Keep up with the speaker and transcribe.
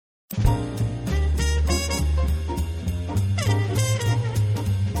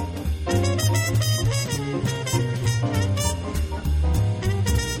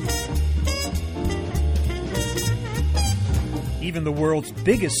even the world's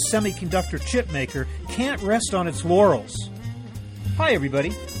biggest semiconductor chip maker can't rest on its laurels. Hi,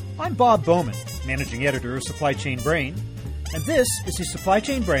 everybody. I'm Bob Bowman, managing editor of Supply Chain Brain, and this is the Supply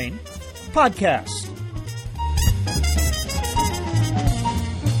Chain Brain podcast.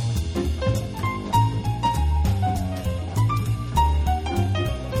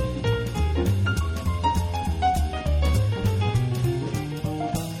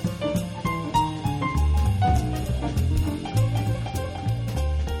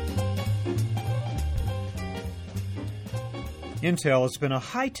 Intel has been a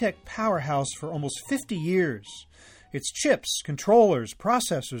high-tech powerhouse for almost 50 years. Its chips, controllers,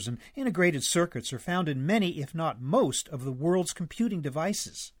 processors, and integrated circuits are found in many, if not most, of the world's computing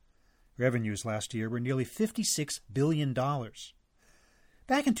devices. Revenues last year were nearly $56 billion.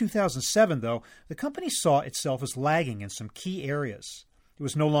 Back in 2007, though, the company saw itself as lagging in some key areas. It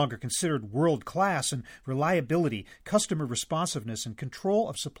was no longer considered world-class in reliability, customer responsiveness, and control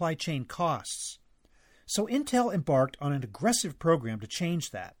of supply chain costs. So Intel embarked on an aggressive program to change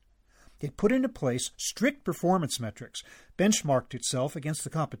that. It put into place strict performance metrics, benchmarked itself against the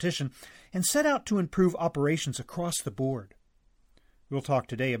competition, and set out to improve operations across the board. We'll talk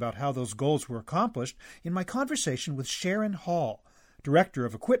today about how those goals were accomplished in my conversation with Sharon Hall, Director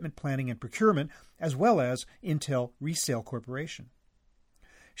of Equipment Planning and Procurement, as well as Intel Resale Corporation.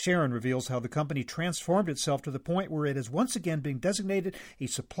 Sharon reveals how the company transformed itself to the point where it has once again been designated a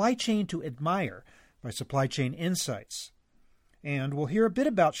supply chain to admire by Supply Chain Insights. And we'll hear a bit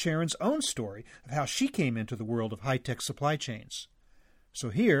about Sharon's own story of how she came into the world of high-tech supply chains. So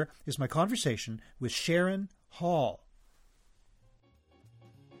here is my conversation with Sharon Hall.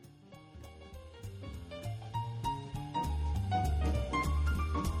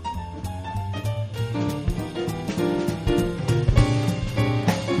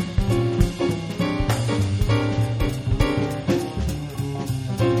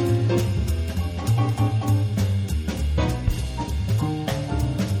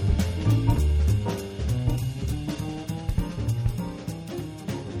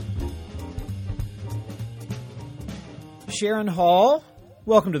 Sharon Hall,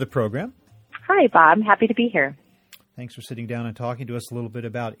 welcome to the program. Hi, Bob. Happy to be here. Thanks for sitting down and talking to us a little bit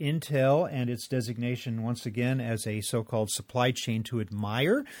about Intel and its designation once again as a so-called supply chain to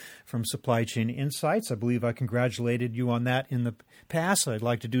admire from Supply Chain Insights. I believe I congratulated you on that in the past. I'd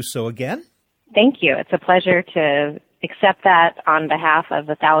like to do so again. Thank you. It's a pleasure to accept that on behalf of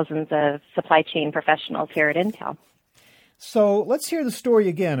the thousands of supply chain professionals here at Intel. So let's hear the story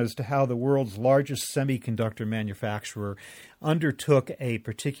again as to how the world's largest semiconductor manufacturer undertook a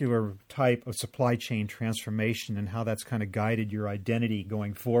particular type of supply chain transformation and how that's kind of guided your identity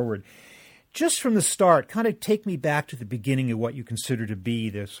going forward. Just from the start, kind of take me back to the beginning of what you consider to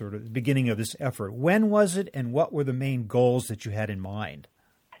be the sort of beginning of this effort. When was it and what were the main goals that you had in mind?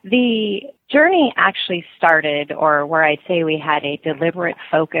 The journey actually started, or where I'd say we had a deliberate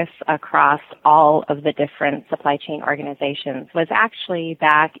focus across all of the different supply chain organizations, was actually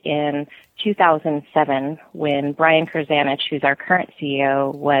back in 2007 when Brian Krzanich, who's our current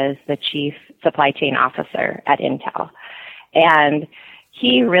CEO, was the Chief Supply Chain Officer at Intel. And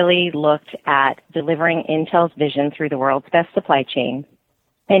he really looked at delivering Intel's vision through the world's best supply chain.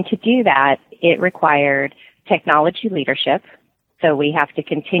 And to do that, it required technology leadership. So we have to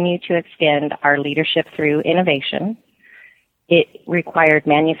continue to extend our leadership through innovation. It required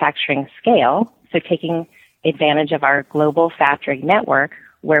manufacturing scale, so taking advantage of our global factory network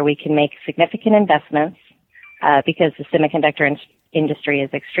where we can make significant investments because the semiconductor industry is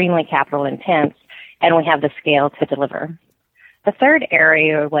extremely capital intense and we have the scale to deliver. The third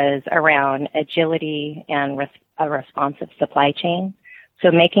area was around agility and a responsive supply chain. So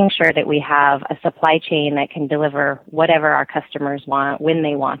making sure that we have a supply chain that can deliver whatever our customers want, when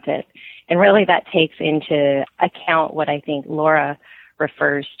they want it. And really that takes into account what I think Laura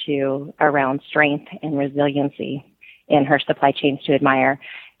refers to around strength and resiliency in her supply chains to admire.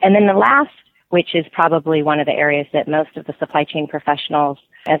 And then the last, which is probably one of the areas that most of the supply chain professionals,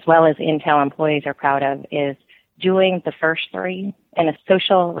 as well as Intel employees, are proud of, is doing the first three in a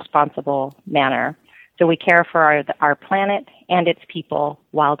social, responsible manner. So we care for our planet and its people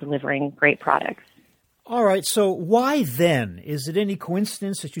while delivering great products. All right. So why then? Is it any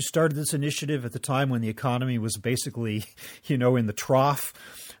coincidence that you started this initiative at the time when the economy was basically, in the trough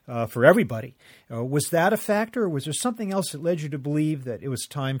for everybody? Was that a factor, or was there something else that led you to believe that it was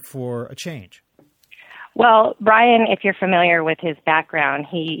time for a change? Well, Brian, if you're familiar with his background,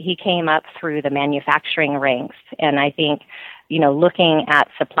 he came up through the manufacturing ranks. And I think, looking at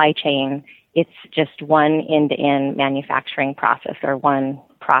supply chain, it's just one end-to-end manufacturing process or one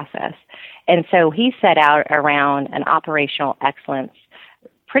process. And so he set out around an operational excellence,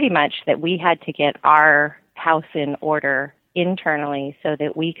 pretty much that we had to get our house in order internally so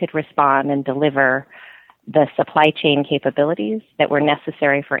that we could respond and deliver the supply chain capabilities that were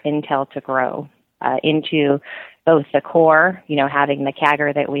necessary for Intel to grow into both the core, having the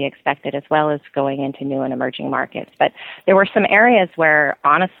CAGR that we expected, as well as going into new and emerging markets. But there were some areas where,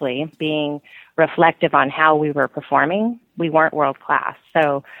 honestly, being reflective on how we were performing, we weren't world-class.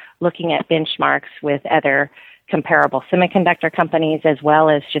 So looking at benchmarks with other comparable semiconductor companies, as well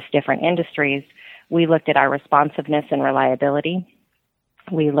as just different industries, we looked at our responsiveness and reliability.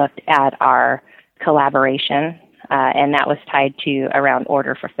 We looked at our collaboration, and that was tied to around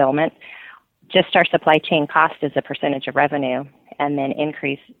order fulfillment. Just our supply chain cost as a percentage of revenue, and then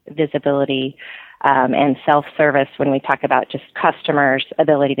increased visibility and self-service when we talk about just customers'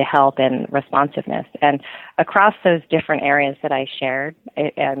 ability to help and responsiveness. And across those different areas that I shared,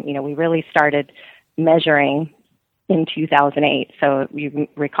 we really started measuring in 2008. So you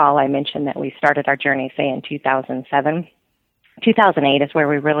recall I mentioned that we started our journey, say, in 2007. 2008 is where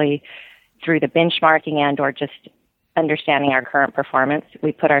we really, through the benchmarking and or just understanding our current performance,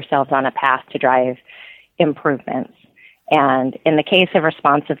 we put ourselves on a path to drive improvements. And in the case of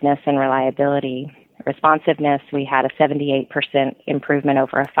responsiveness and reliability, we had a 78% improvement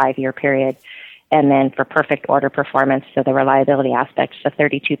over a 5-year period. And then for perfect order performance, so the reliability aspect, a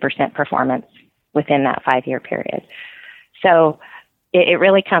 32% performance within that 5-year period. So it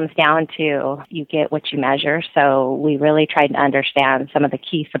really comes down to you get what you measure. So we really tried to understand some of the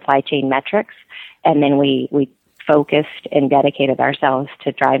key supply chain metrics, and then we focused and dedicated ourselves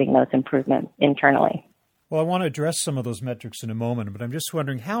to driving those improvements internally. Well, I want to address some of those metrics in a moment, but I'm just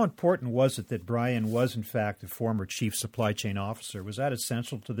wondering, how important was it that Brian was, in fact, a former chief supply chain officer? Was that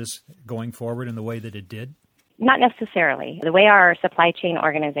essential to this going forward in the way that it did? Not necessarily. The way our supply chain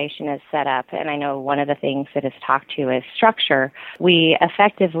organization is set up, and I know one of the things that is talked to is structure, we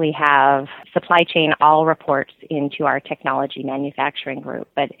effectively have supply chain all reports into our technology manufacturing group,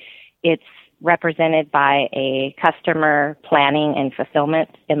 but it's represented by a customer planning and fulfillment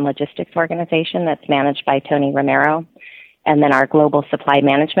and logistics organization that's managed by Tony Romero. And then our global supply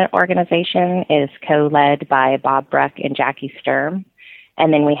management organization is co-led by Bob Bruck and Jackie Sturm.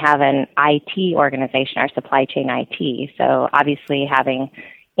 And then we have an IT organization, our supply chain IT. So obviously having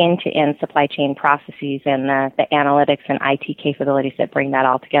end-to-end supply chain processes and the analytics and IT capabilities that bring that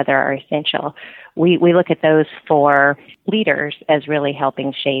all together are essential. We look at those four leaders as really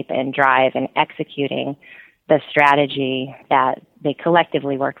helping shape and drive and executing the strategy that they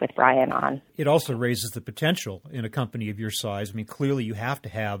collectively worked with Brian on. It also raises the potential in a company of your size. I mean, clearly you have to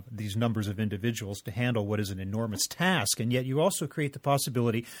have these numbers of individuals to handle what is an enormous task, and yet you also create the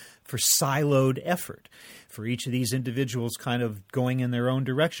possibility for siloed effort, for each of these individuals kind of going in their own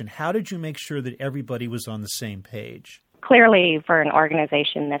direction. How did you make sure that everybody was on the same page? Clearly, for an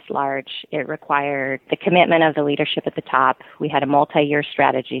organization this large, it required the commitment of the leadership at the top. We had a multi-year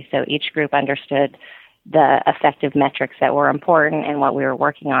strategy, so each group understood the effective metrics that were important and what we were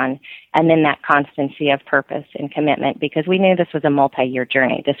working on, and then that constancy of purpose and commitment, because we knew this was a multi-year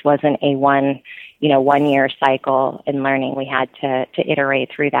journey. This wasn't a one-year cycle in learning. We had to iterate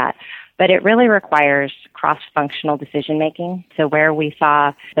through that. But it really requires cross-functional decision-making. So where we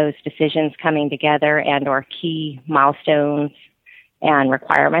saw those decisions coming together and or key milestones and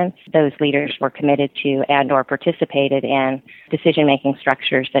requirements, those leaders were committed to and or participated in decision-making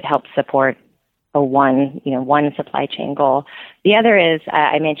structures that helped support one supply chain goal. The other is,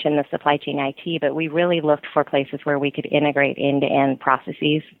 I mentioned the supply chain IT, but we really looked for places where we could integrate end-to-end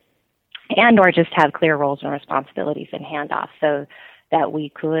processes and or just have clear roles and responsibilities and handoffs so that we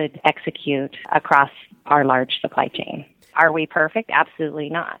could execute across our large supply chain. Are we perfect? Absolutely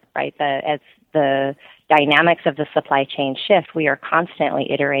not, right? As the dynamics of the supply chain shift, we are constantly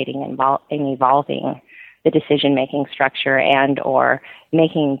iterating and evolving the decision-making structure and or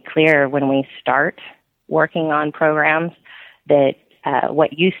making clear when we start working on programs that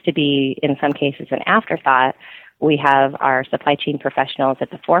what used to be, in some cases, an afterthought, we have our supply chain professionals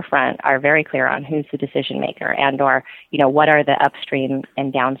at the forefront are very clear on who's the decision maker and or, what are the upstream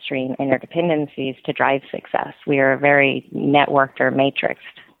and downstream interdependencies to drive success. We are a very networked or matrixed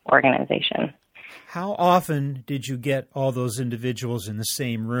organization. How often did you get all those individuals in the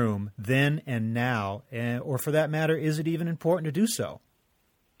same room then and now? Or for that matter, is it even important to do so?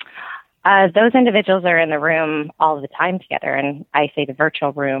 Those individuals are in the room all the time together, and I say the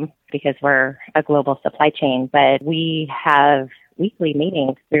virtual room because we're a global supply chain, but we have weekly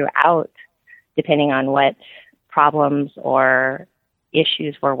meetings throughout, depending on what problems or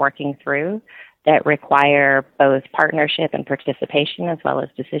issues we're working through, that require both partnership and participation as well as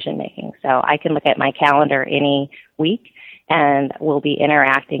decision making. So I can look at my calendar any week and we'll be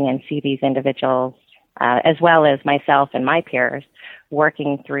interacting and see these individuals as well as myself and my peers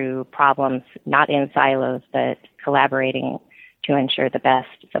working through problems not in silos but collaborating to ensure the best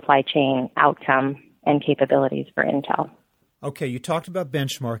supply chain outcome and capabilities for Intel. Okay, you talked about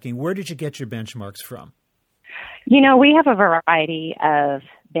benchmarking. Where did you get your benchmarks from? We have a variety of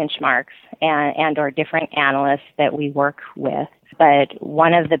benchmarks and or different analysts that we work with. But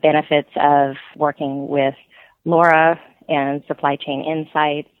one of the benefits of working with Laura and Supply Chain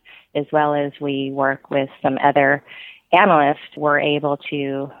Insights, as well as we work with some other analysts, we're able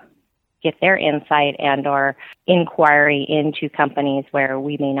to get their insight and or inquiry into companies where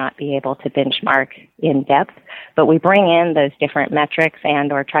we may not be able to benchmark in depth. But we bring in those different metrics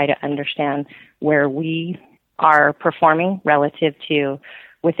and or try to understand where we are performing relative to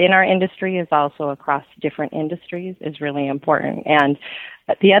within our industry is also across different industries is really important. And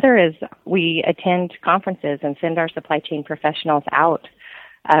the other is we attend conferences and send our supply chain professionals out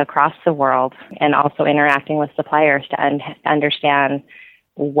across the world and also interacting with suppliers to understand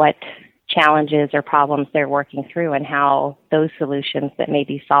what challenges or problems they're working through and how those solutions that may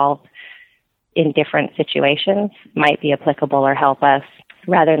be solved in different situations might be applicable or help us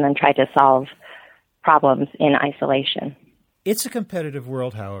rather than try to solve problems in isolation. It's a competitive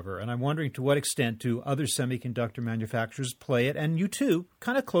world, however, and I'm wondering to what extent do other semiconductor manufacturers play it, and you too,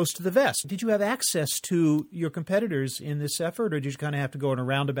 kind of close to the vest. Did you have access to your competitors in this effort, or did you kind of have to go in a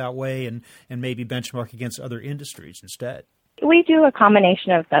roundabout way and maybe benchmark against other industries instead? We do a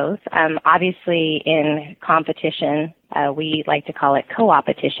combination of both. Obviously, in competition, we like to call it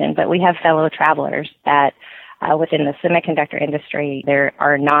co-opetition, but we have fellow travelers that within the semiconductor industry, there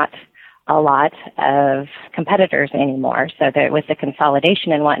are not a lot of competitors anymore. So that with the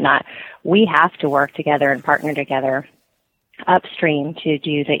consolidation and whatnot, we have to work together and partner together upstream to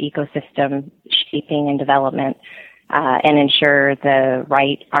do the ecosystem shaping and development and ensure the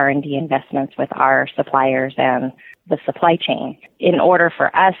right R&D investments with our suppliers and the supply chain in order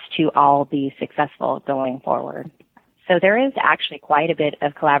for us to all be successful going forward. So there is actually quite a bit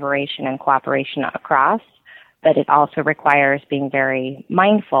of collaboration and cooperation across, but it also requires being very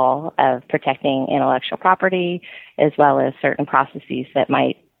mindful of protecting intellectual property as well as certain processes that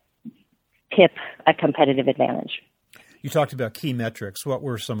might tip a competitive advantage. You talked about key metrics. What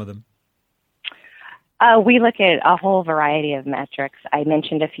were some of them? We look at a whole variety of metrics. I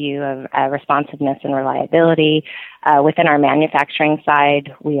mentioned a few of responsiveness and reliability. Within our manufacturing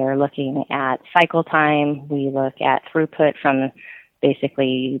side, we are looking at cycle time. We look at throughput from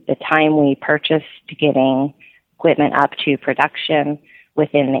basically the time we purchase to getting equipment up to production.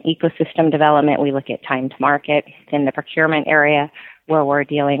 Within the ecosystem development, we look at time to market. In the procurement area where we're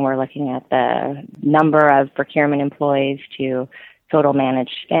looking at the number of procurement employees to total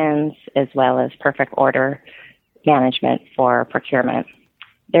managed spends, as well as perfect order management for procurement.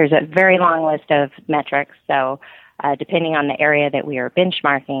 There's a very long list of metrics, so depending on the area that we are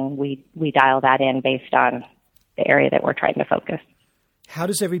benchmarking, we dial that in based on the area that we're trying to focus. How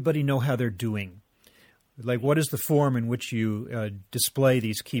does everybody know how they're doing? Like, what is the form in which you display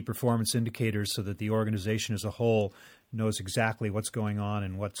these key performance indicators so that the organization as a whole knows exactly what's going on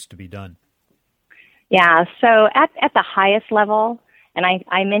and what's to be done? Yeah, so at the highest level, and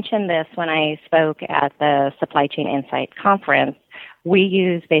I mentioned this when I spoke at the Supply Chain Insight Conference, we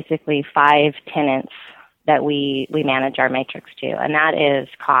use basically 5 tenets that we manage our matrix to, and that is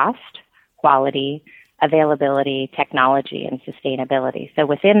cost, quality, availability, technology, and sustainability. So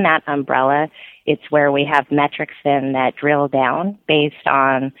within that umbrella, it's where we have metrics then that drill down based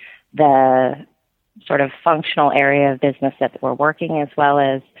on the sort of functional area of business that we're working, as well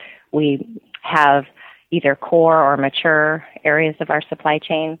as we have either core or mature areas of our supply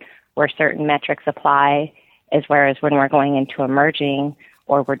chain where certain metrics apply, as well as when we're going into emerging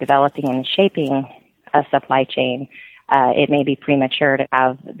or we're developing and shaping a supply chain, it may be premature to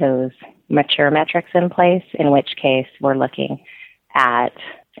have those mature metrics in place, in which case we're looking at,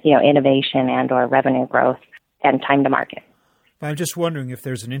 innovation and or revenue growth and time to market. I'm just wondering if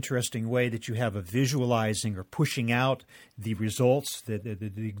there's an interesting way that you have of visualizing or pushing out the results, the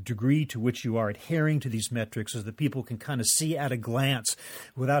degree to which you are adhering to these metrics, so that people can kind of see at a glance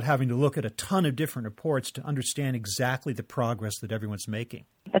without having to look at a ton of different reports to understand exactly the progress that everyone's making.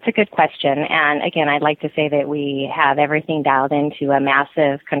 That's a good question. And again, I'd like to say that we have everything dialed into a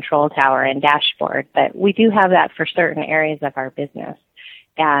massive control tower and dashboard, but we do have that for certain areas of our business.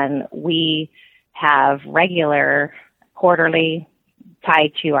 And we have regular quarterly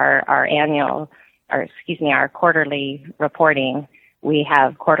tied to our quarterly reporting. We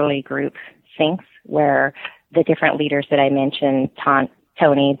have quarterly group syncs where the different leaders that I mentioned,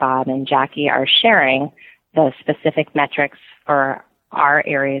 Tony, Bob, and Jackie, are sharing the specific metrics for our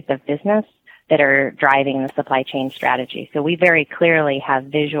areas of business that are driving the supply chain strategy. So we very clearly have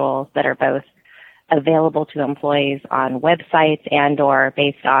visuals that are both available to employees on websites and or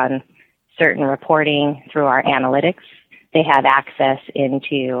based on certain reporting through our analytics. They have access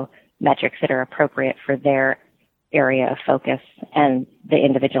into metrics that are appropriate for their area of focus and the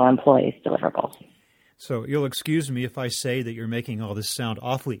individual employee's deliverables. So you'll excuse me if I say that you're making all this sound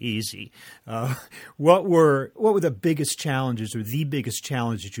awfully easy. What were the biggest challenges or the biggest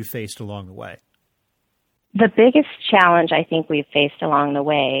challenges you faced along the way? The biggest challenge I think we've faced along the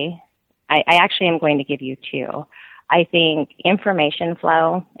way, I actually am going to give you two. I think information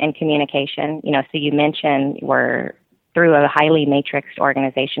flow and communication, so you mentioned we're through a highly matrixed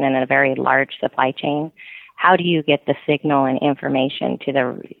organization and a very large supply chain. How do you get the signal and information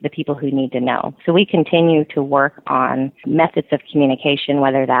to the people who need to know? So we continue to work on methods of communication,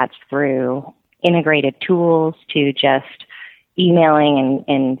 whether that's through integrated tools to just emailing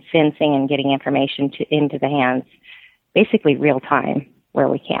and sensing and getting information into the hands, basically real time where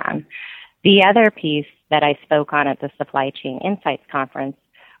we can. The other piece that I spoke on at the Supply Chain Insights Conference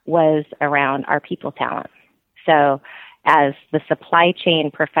was around our people talent. So as the supply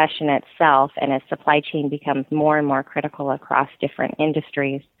chain profession itself and as supply chain becomes more and more critical across different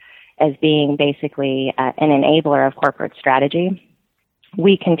industries as being basically an enabler of corporate strategy,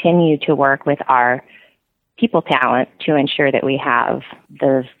 we continue to work with our people talent to ensure that we have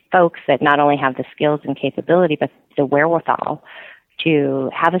the folks that not only have the skills and capability, but the wherewithal to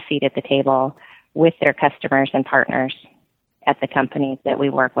have a seat at the table with their customers and partners at the companies that we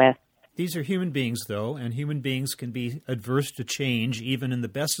work with. These are human beings, though, and human beings can be adverse to change even in the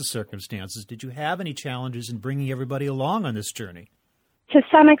best of circumstances. Did you have any challenges in bringing everybody along on this journey? To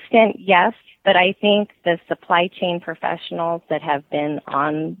some extent, yes, but I think the supply chain professionals that have been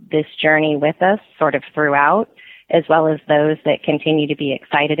on this journey with us sort of throughout, as well as those that continue to be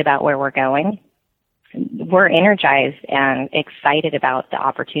excited about where we're going, we're energized and excited about the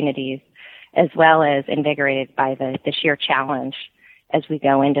opportunities as well as invigorated by the sheer challenge as we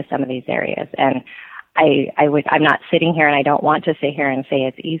go into some of these areas. And I'm not sitting here and I don't want to sit here and say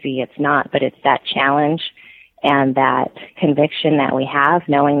it's easy. It's not, but it's that challenge and that conviction that we have,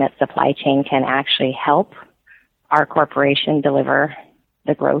 knowing that supply chain can actually help our corporation deliver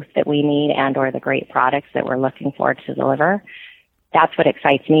the growth that we need and or the great products that we're looking forward to deliver. That's what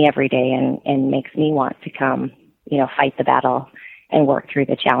excites me every day and makes me want to come, fight the battle and work through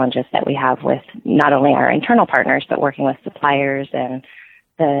the challenges that we have with not only our internal partners, but working with suppliers and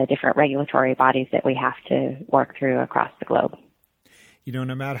the different regulatory bodies that we have to work through across the globe.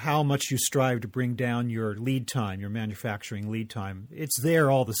 No matter how much you strive to bring down your lead time, your manufacturing lead time, it's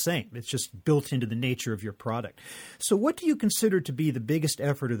there all the same. It's just built into the nature of your product. So what do you consider to be the biggest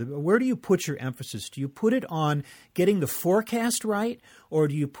effort? Where do you put your emphasis? Do you put it on getting the forecast right, or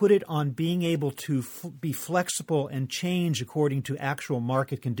do you put it on being able to be flexible and change according to actual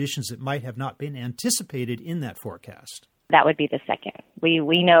market conditions that might have not been anticipated in that forecast? That would be the second.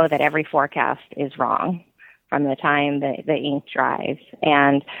 We know that every forecast is wrong from the time the ink dries.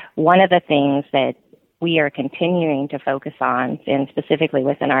 And one of the things that we are continuing to focus on, and specifically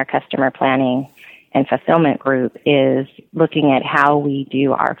within our customer planning and fulfillment group, is looking at how we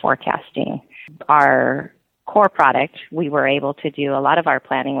do our forecasting. Our core product, we were able to do a lot of our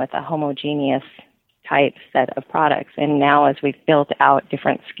planning with a homogeneous type set of products. And now as we've built out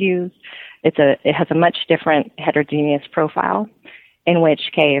different SKUs, it has a much different heterogeneous profile, in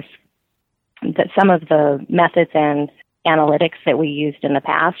which case that some of the methods and analytics that we used in the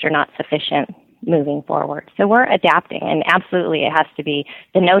past are not sufficient moving forward. So we're adapting, and absolutely it has to be,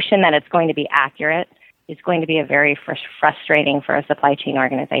 the notion that it's going to be accurate is going to be a very frustrating for a supply chain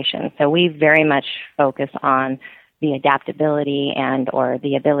organization. So we very much focus on the adaptability and or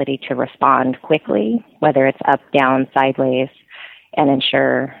the ability to respond quickly, whether it's up, down, sideways, and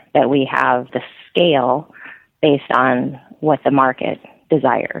ensure that we have the scale based on what the market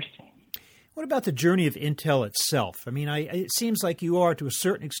desires. What about the journey of Intel itself? I mean, it seems like you are, to a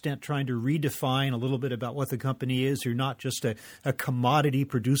certain extent, trying to redefine a little bit about what the company is. You're not just a commodity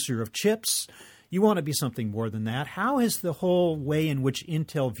producer of chips. You want to be something more than that. How has the whole way in which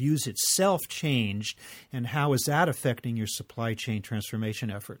Intel views itself changed, and how is that affecting your supply chain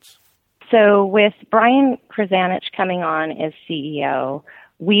transformation efforts? So with Brian Krzanich coming on as CEO,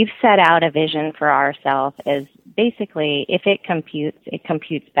 we've set out a vision for ourselves as basically, if it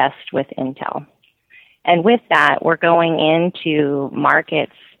computes best with Intel. And with that, we're going into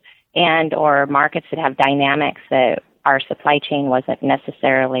markets and or markets that have dynamics that our supply chain wasn't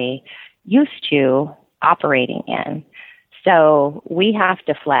necessarily used to operating in. So we have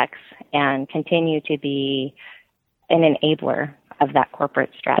to flex and continue to be an enabler of that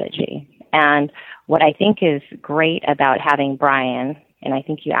corporate strategy. And what I think is great about having Brian, and I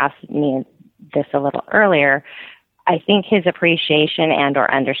think you asked me this a little earlier, I think his appreciation and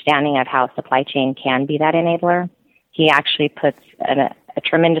or understanding of how supply chain can be that enabler, he actually puts a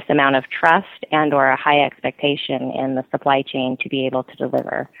tremendous amount of trust and or a high expectation in the supply chain to be able to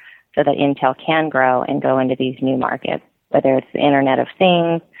deliver so that Intel can grow and go into these new markets, whether it's the Internet of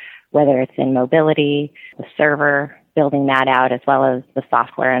Things, whether it's in mobility, the server, building that out, as well as the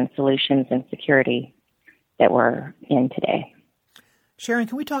software and solutions and security that we're in today. Sharon,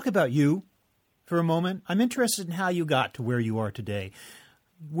 can we talk about you for a moment? I'm interested in how you got to where you are today.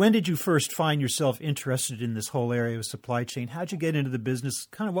 When did you first find yourself interested in this whole area of supply chain? How'd you get into the business?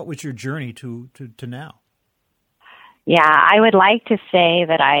 Kind of what was your journey to now? Yeah, I would like to say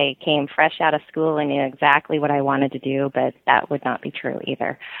that I came fresh out of school and knew exactly what I wanted to do, but that would not be true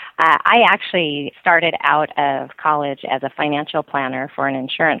either. I actually started out of college as a financial planner for an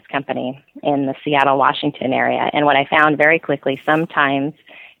insurance company in the Seattle, Washington area. And what I found very quickly, sometimes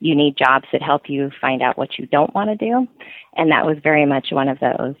you need jobs that help you find out what you don't want to do. And that was very much one of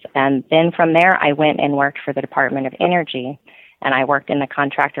those. And then from there, I went and worked for the Department of Energy, and I worked in the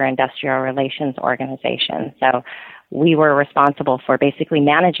Contractor Industrial Relations Organization. So we were responsible for basically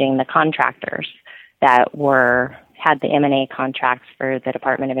managing the contractors that had the M&A contracts for the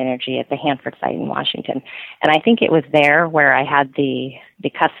Department of Energy at the Hanford site in Washington. And I think it was there where I had the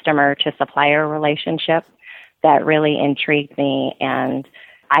customer to supplier relationship that really intrigued me, and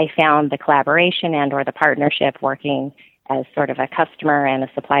I found the collaboration and or the partnership working as sort of a customer and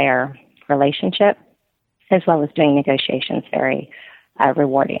a supplier relationship, as well as doing negotiations, very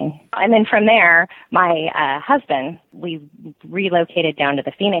rewarding. And then from there, my husband, we relocated down to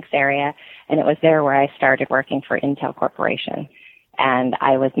the Phoenix area, and it was there where I started working for Intel Corporation. And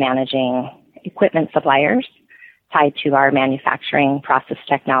I was managing equipment suppliers tied to our manufacturing process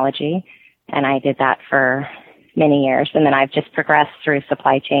technology, and I did that for many years. And then I've just progressed through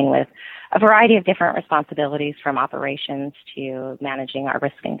supply chain with a variety of different responsibilities, from operations to managing our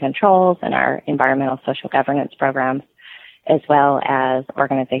risk and controls and our environmental social governance programs, as well as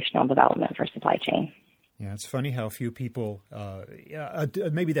organizational development for supply chain. Yeah, it's funny how few people,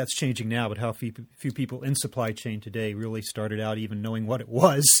 maybe that's changing now, but how few people in supply chain today really started out even knowing what it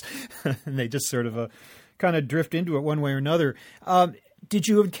was. And they just sort of kind of drift into it one way or another. Did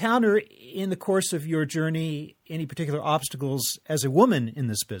you encounter in the course of your journey any particular obstacles as a woman in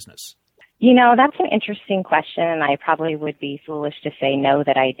this business? You know, that's an interesting question, and I probably would be foolish to say no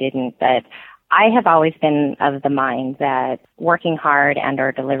that I didn't, but I have always been of the mind that working hard and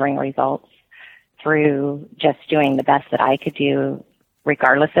or delivering results through just doing the best that I could do,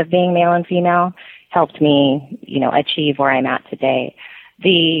 regardless of being male and female, helped me, achieve where I'm at today.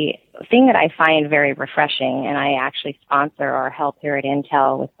 The thing that I find very refreshing, and I actually sponsor or help here at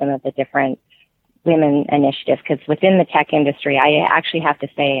Intel with some of the different women initiatives, because within the tech industry, I actually have to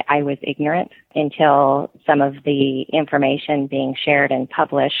say I was ignorant until some of the information being shared and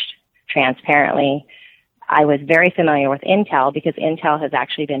published transparently. I was very familiar with Intel because Intel has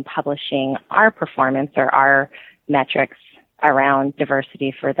actually been publishing our performance or our metrics around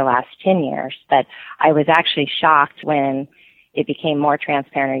diversity for the last 10 years. But I was actually shocked when it became more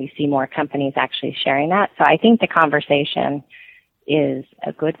transparent, or you see more companies actually sharing that. So I think the conversation is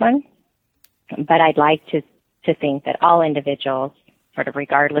a good one, but I'd like to think that all individuals, sort of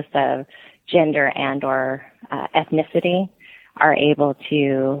regardless of gender and or ethnicity, are able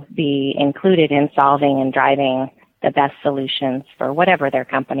to be included in solving and driving the best solutions for whatever their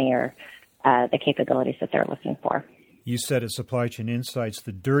company or the capabilities that they're looking for. You said at Supply Chain Insights,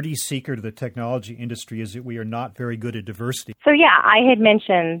 the dirty secret of the technology industry is that we are not very good at diversity. So yeah, I had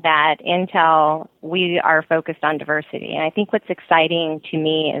mentioned that Intel, we are focused on diversity. And I think what's exciting to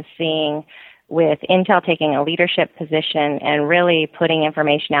me is seeing with Intel taking a leadership position and really putting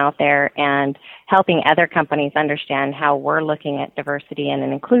information out there and helping other companies understand how we're looking at diversity and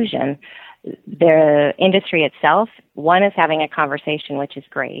inclusion. The industry itself, one, is having a conversation, which is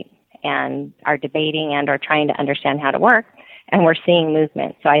great, and are debating and are trying to understand how to work, and we're seeing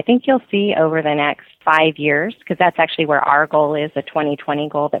movement. So I think you'll see over the next 5 years, because that's actually where our goal is, the 2020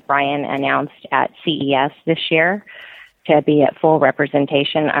 goal that Brian announced at CES this year, to be at full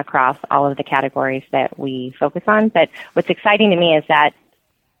representation across all of the categories that we focus on. But what's exciting to me is that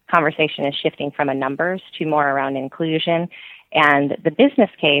conversation is shifting from a numbers to more around inclusion. And the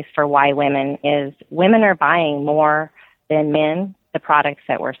business case for why women is women are buying more than men the products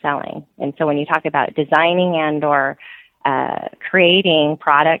that we're selling. And so when you talk about designing and or creating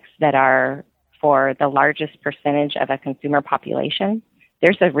products that are for the largest percentage of a consumer population,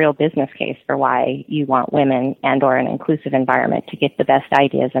 there's a real business case for why you want women and or an inclusive environment to get the best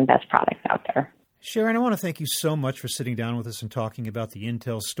ideas and best products out there. Sharon, I want to thank you so much for sitting down with us and talking about the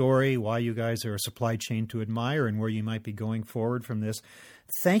Intel story, why you guys are a supply chain to admire, and where you might be going forward from this.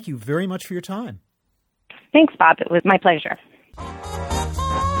 Thank you very much for your time. Thanks, Bob. It was my pleasure.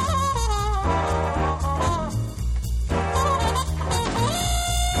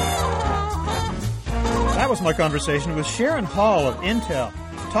 That was my conversation with Sharon Hall of Intel,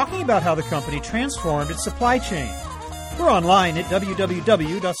 talking about how the company transformed its supply chain. We're online at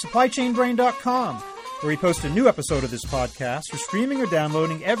www.supplychainbrain.com, where we post a new episode of this podcast for streaming or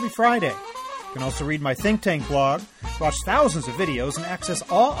downloading every Friday. You can also read my Think Tank blog, watch thousands of videos, and access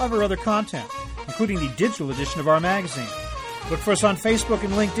all of our other content, including the digital edition of our magazine. Look for us on Facebook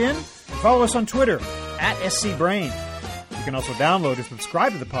and LinkedIn, and follow us on Twitter, @SCBrain. You can also download or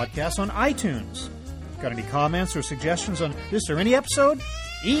subscribe to the podcast on iTunes. Got any comments or suggestions on this or any episode?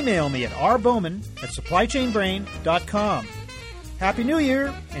 Email me at rbowman@supplychainbrain.com. Happy New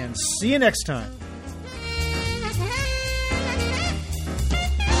Year, and see you next time.